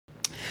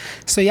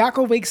So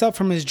Yaakov wakes up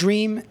from his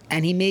dream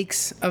and he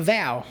makes a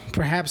vow.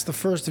 Perhaps the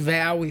first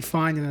vow we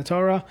find in the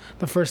Torah,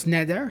 the first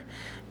neder.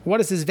 What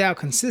does this vow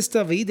consist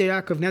of? If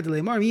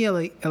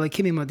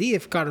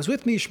God is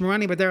with me,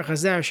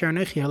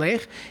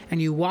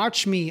 and you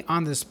watch me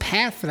on this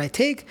path that I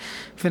take,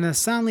 and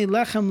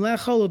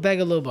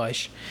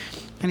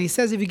he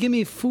says, if you give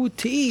me food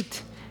to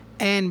eat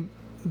and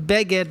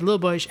beged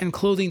lubash and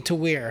clothing to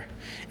wear.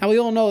 And we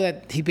all know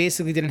that he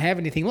basically didn't have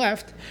anything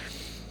left.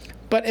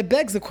 But it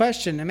begs the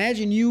question,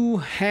 imagine you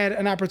had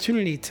an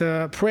opportunity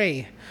to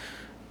pray,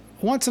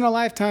 once in a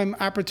lifetime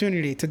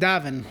opportunity to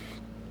daven,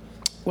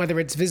 whether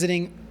it's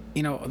visiting,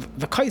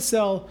 the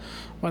Kaisel,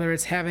 whether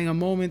it's having a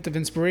moment of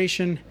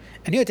inspiration,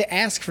 and you had to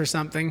ask for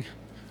something,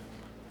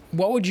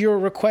 what would your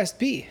request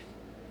be?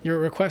 Your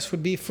request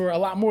would be for a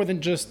lot more than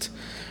just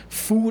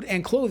food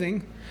and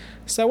clothing.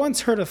 So I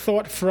once heard a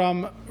thought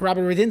from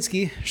Rabbi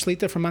Radinsky,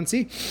 Shlita from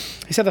Monsey.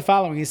 He said the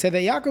following. He said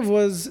that Yaakov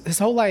was, his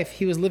whole life,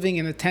 he was living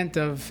in the tent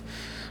of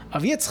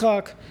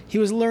Yitzchak. He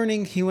was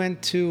learning. He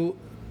went to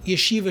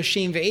Yeshiva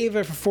Shem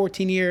Ve'eva for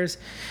 14 years.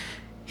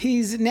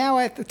 He's now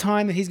at the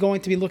time that he's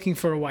going to be looking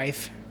for a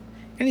wife.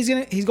 And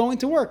he's going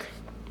to work.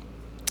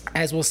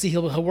 As we'll see,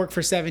 he'll work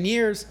for 7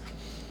 years.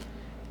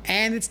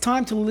 And it's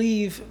time to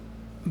leave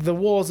the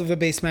walls of the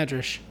Beis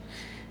Medrash.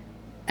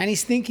 And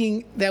he's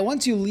thinking that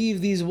once you leave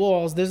these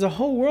walls, there's a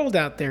whole world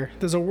out there.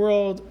 There's a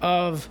world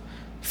of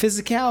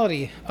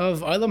physicality,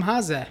 of Olam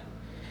Hazeh.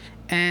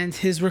 And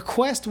his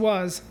request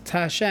was to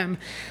Hashem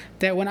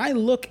that when I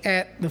look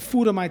at the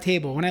food on my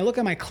table, when I look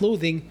at my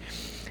clothing,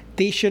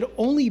 they should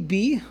only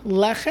be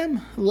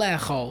lechem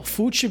le'echol.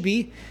 Food should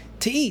be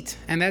to eat,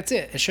 and that's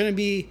it. It shouldn't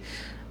be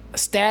a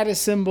status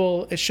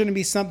symbol. It shouldn't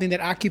be something that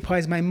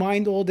occupies my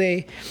mind all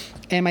day.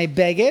 And my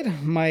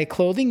beged, my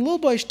clothing,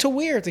 lulbosh, to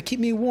wear, to keep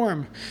me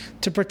warm,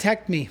 to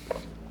protect me.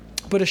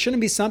 But it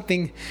shouldn't be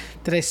something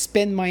that I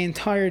spend my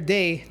entire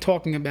day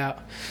talking about.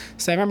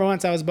 So I remember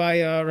once I was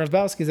by Rav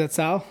Belsky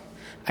Zatzal.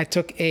 I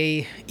took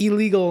a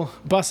illegal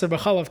basar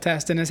b'chalav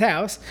test in his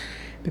house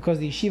because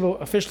the yeshiva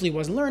officially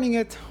wasn't learning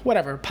it.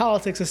 Whatever,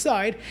 politics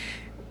aside,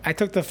 I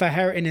took the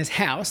faher in his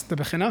house, the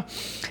bechina,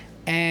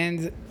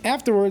 and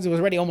afterwards, it was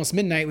already almost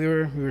midnight. We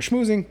were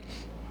schmoozing,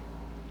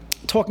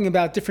 talking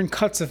about different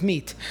cuts of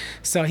meat.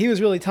 So he was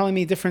really telling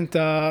me different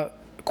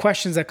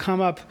questions that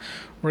come up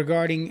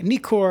regarding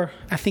nikor.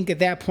 I think at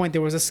that point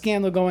there was a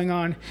scandal going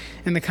on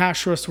in the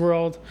kashrus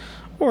world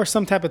or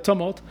some type of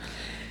tumult.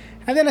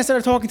 And then I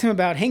started talking to him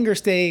about hanger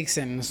steaks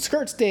and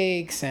skirt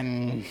steaks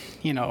and,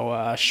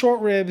 short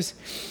ribs.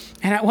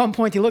 And at one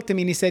point he looked at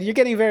me and he said, "You're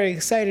getting very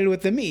excited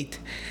with the meat."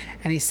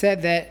 And he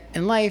said that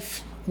in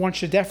life, one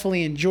should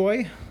definitely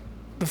enjoy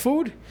the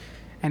food.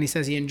 And he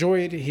says he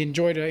enjoyed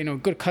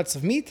good cuts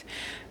of meat.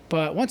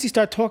 But once you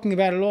start talking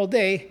about it all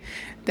day,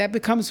 that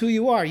becomes who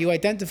you are. You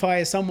identify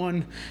as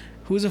someone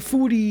who's a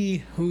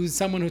foodie, who's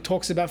someone who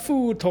talks about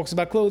food, talks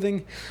about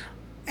clothing.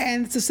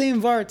 And it's the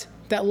same vart,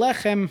 that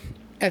lechem,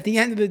 at the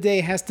end of the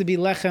day, has to be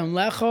lechem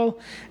lechol,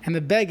 and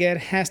the beged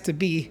has to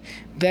be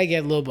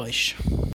beged lobosh.